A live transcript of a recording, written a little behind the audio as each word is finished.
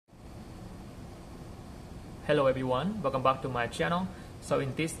Hello everyone, welcome back to my channel. So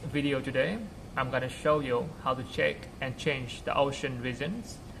in this video today, I'm going to show you how to check and change the ocean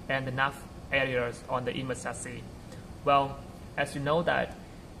regions and the nav areas on the Inmarsat C. Well, as you know that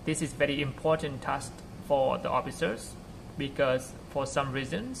this is very important task for the officers, because for some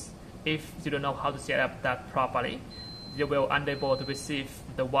reasons, if you don't know how to set up that properly, you will unable to receive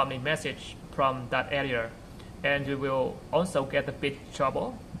the warning message from that area, and you will also get a big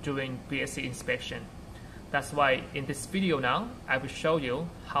trouble during PSC inspection. That's why in this video now, I will show you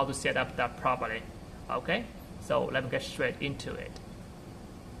how to set up that properly. Okay, so let me get straight into it.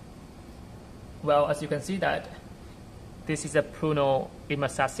 Well, as you can see that this is a Pruno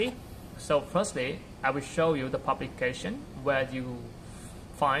Inmarsat C. So firstly, I will show you the publication where you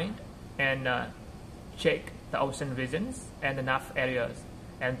find and check the ocean regions and the nav areas,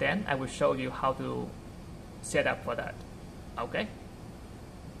 and then I will show you how to set up for that. Okay.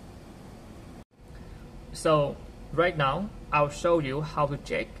 So right now, I'll show you how to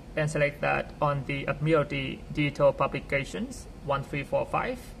check and select that on the Admiralty Digital Publications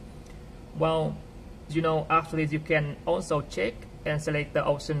 1345. Well, you know, actually you can also check and select the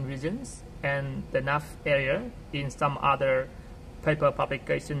ocean regions and the nav area in some other paper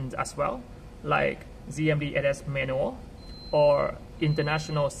publications as well, like GMDSS manual or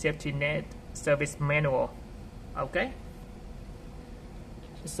International Safety Net Service manual. Okay.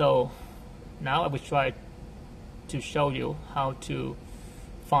 So now I will try to show you how to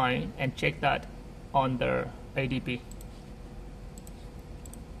find and check that on the ADP.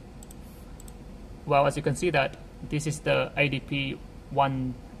 Well, as you can see that this is the ADP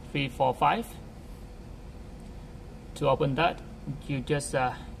 1345. To open that, you just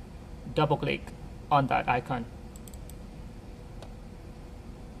double click on that icon.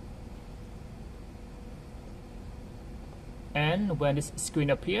 And when this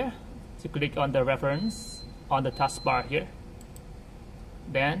screen appears, you click on the reference on the taskbar here.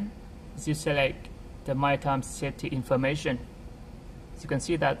 Then you select the maritime safety information. So you can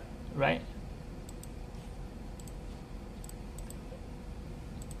see that, right?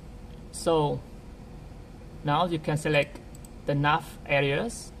 So now you can select the nav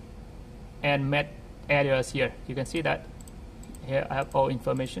areas and met areas here. You can see that here I have all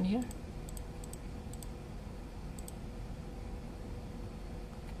information here.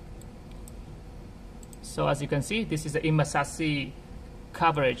 So as you can see, this is the Inmarsat C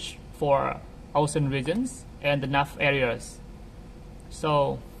coverage for ocean regions and the nav areas.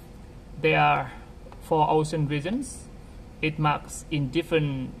 So there are 4 ocean regions. It marks in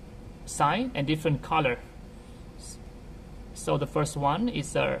different sign and different color. So the first one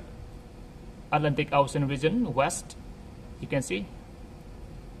is the Atlantic Ocean region west. You can see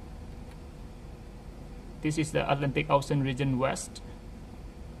this is the Atlantic Ocean region west.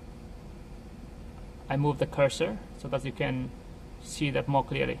 I move the cursor so that you can see that more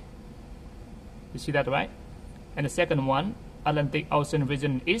clearly. You see that, right? And the second one, Atlantic Ocean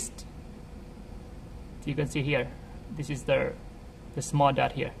region east. You can see here, this is the small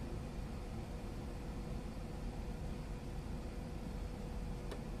dot here.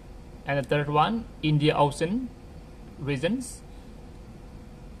 And the third one, India Ocean regions,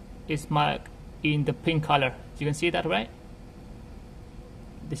 is marked in the pink color. You can see that, right?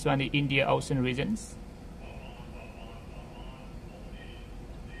 This one, the India Ocean regions.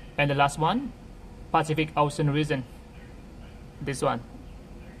 And the last one, Pacific Ocean region. This one.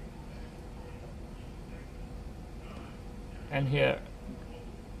 And here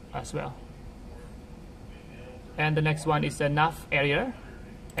as well. And the next one is the nav area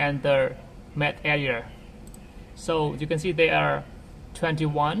and the met area. So you can see there are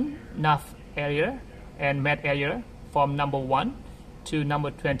 21 nav area and met area from number 1 to number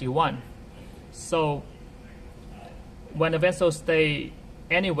 21. So when a vessel stays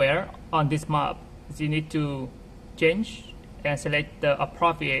anywhere on this map, you need to change and select the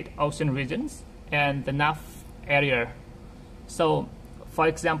appropriate ocean regions and the nav area. So for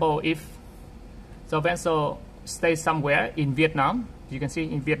example, if the vessel stays somewhere in Vietnam, you can see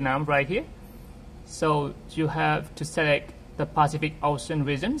in Vietnam right here, so you have to select the Pacific Ocean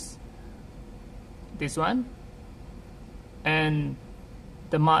regions, this one, and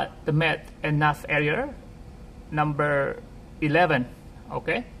the met and nav area number 11.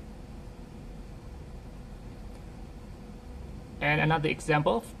 Okay. And another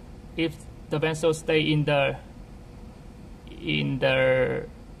example, if the vessel stay in the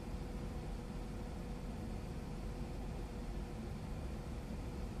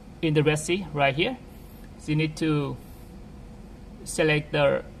Red Sea right here, so you need to select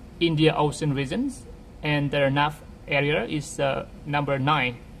the India Ocean regions, and the nav area is number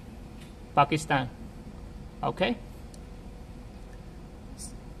 9, Pakistan. Okay.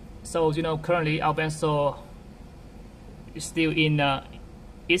 So you know, currently our vessel is still in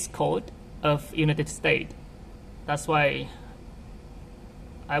East Coast of United States. That's why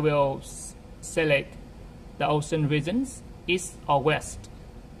I will select the ocean regions east or west,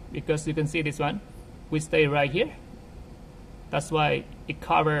 because you can see this one, we stay right here. That's why it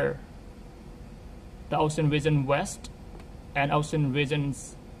covers the ocean region west and ocean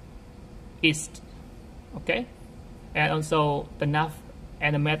regions east. Okay, and also the nav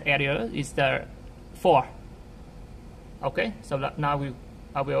and the met area is the 4. Okay, so now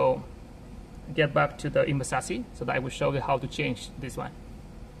I will get back to the Inmarsat C, so that I will show you how to change this one.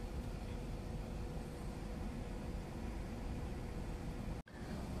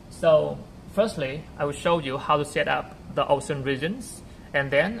 So firstly, I will show you how to set up the ocean regions, and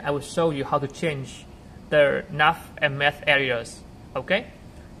then I will show you how to change the nav and met areas. Okay,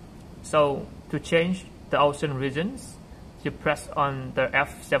 so to change the ocean regions, you press on the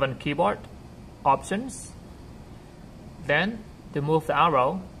F7 keyboard, options, then to move the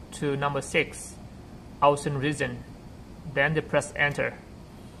arrow to number 6, ocean region, then you press enter.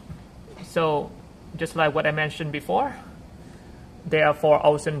 So just like what I mentioned before, there are 4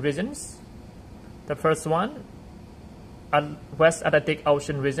 ocean regions. The first one, West Atlantic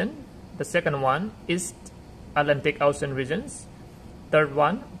Ocean region. The second one, East Atlantic Ocean regions. Third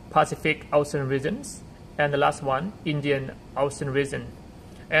one, Pacific Ocean regions. And the last one, Indian Ocean region.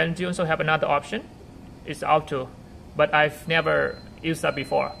 And you also have another option, it's auto, but I've never used that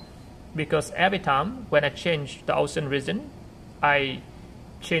before, because every time when I change the ocean region, I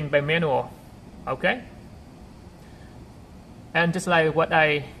change by manual. Okay. And just like what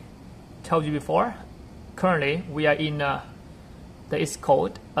I told you before, currently we are in the East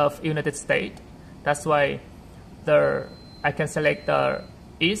Coast of United States. That's why I can select the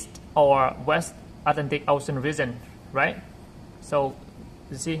East or West Atlantic Ocean region, right? So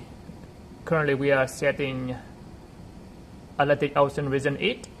you see, currently we are setting Atlantic Ocean region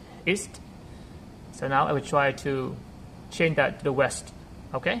East. So now I will try to change that to the West.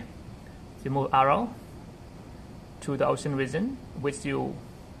 Okay, so move arrow to the ocean region which you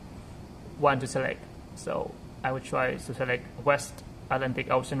want to select. So I will try to select West Atlantic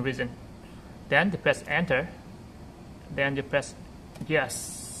Ocean region. Then you press enter. Then you press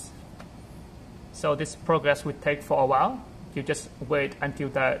yes. So this progress will take for a while. You just wait until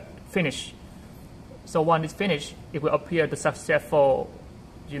that finish. So once it's finished, it will appear the successful,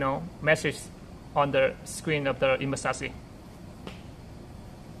 message on the screen of the Inmarsat C.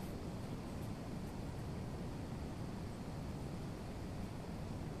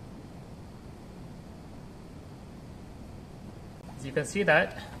 As you can see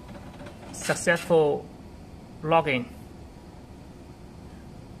that successful login,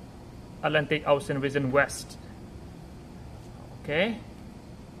 Atlantic Ocean region West. Okay.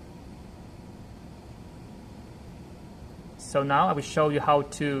 So now I will show you how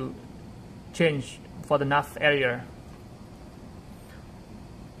to change for the nav area.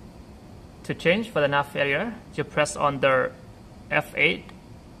 To change for the nav area, you press on the F8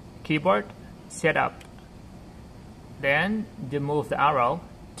 keyboard, setup. Then you move the arrow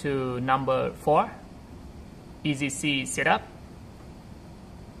to number 4, EZC setup.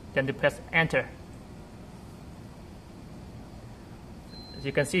 Then you press enter. As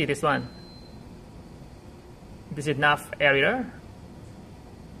you can see, this one, this is nav area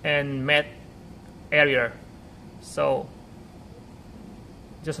and met area. So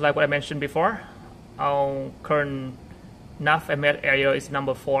just like what I mentioned before, our current nav and met area is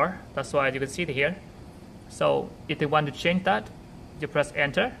number 4. That's why you can see it here. So if you want to change that, you press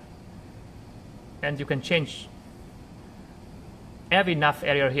enter, and you can change every nav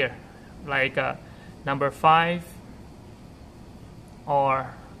area here, like number 5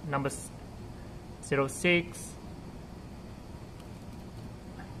 or number 06.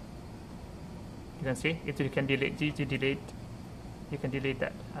 You can see if you can delete, you can delete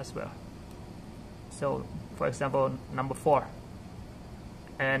that as well. So for example, number 4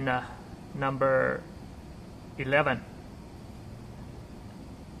 and number 11.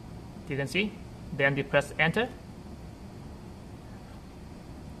 You can see. Then you press enter.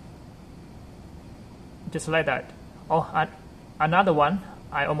 Just like that. Oh, another one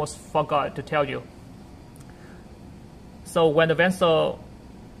I almost forgot to tell you. So when the vessel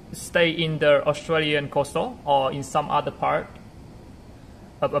stay in the Australian coastal or in some other part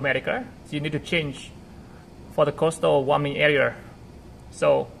of America, you need to change for the coastal warming area.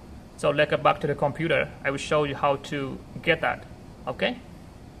 So let's get back to the computer. I will show you how to get that. Okay.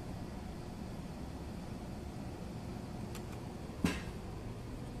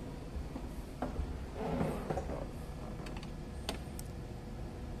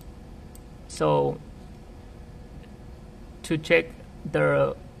 So to check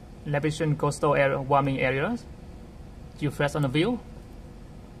the navigation coastal area warming areas, you press on the view,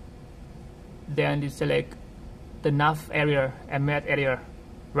 then you select the Nav area and Met area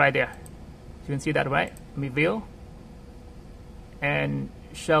right there. You can see that, right? Me view and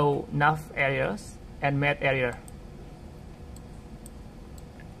show Nav areas and Met area,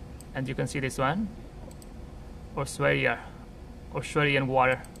 and you can see this one, Australian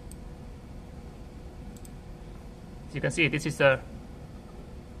water. You can see this is the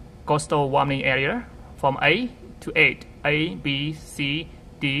coastal warming area from A to 8. A, B, C,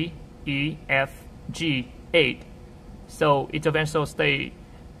 D, E, F, G, 8. So each vessel stay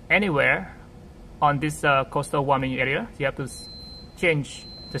anywhere on this coastal warming area. You have to change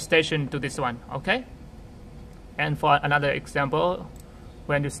the station to this one, okay? And for another example,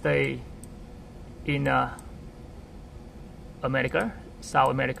 when you stay in America, South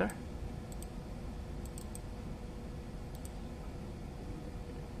America,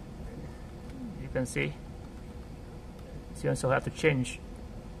 you can see you also have to change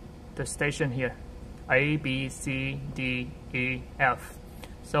the station here, A, B, C, D, E, F.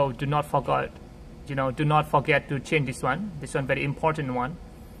 So do not forget, do not forget to change this one. This one very important one.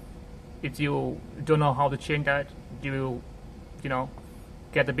 If you don't know how to change that, you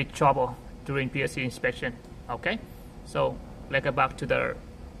get a big trouble during PSC inspection. Okay, so let's go back to the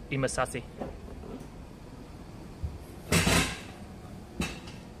Inmarsat C.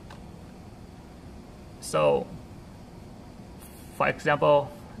 So, for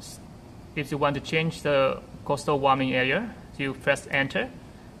example, if you want to change the coastal warming area, you press enter,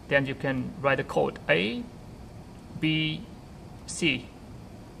 then you can write the code A, B, C,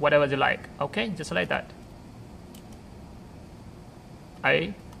 whatever you like. Okay, just like that.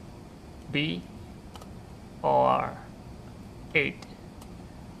 A, B, or 8.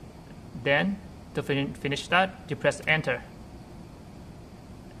 Then to finish that, you press enter.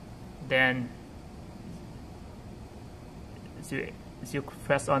 Then you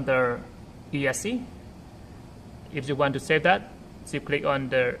press on the ESC. If you want to save that, you click on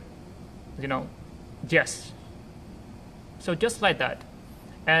the yes. So just like that.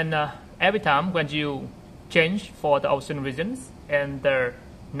 And every time when you change for the ocean regions and the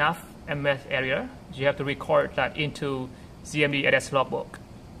Nav and Met area, you have to record that into GMD logbook.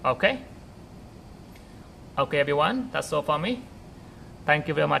 Okay? Okay everyone, that's all for me. Thank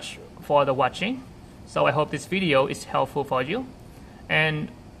you very much for the watching. So I hope this video is helpful for you. And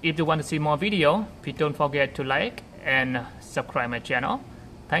if you want to see more video, please don't forget to like and subscribe my channel.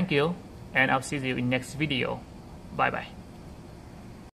 Thank you, and I'll see you in next video. Bye bye.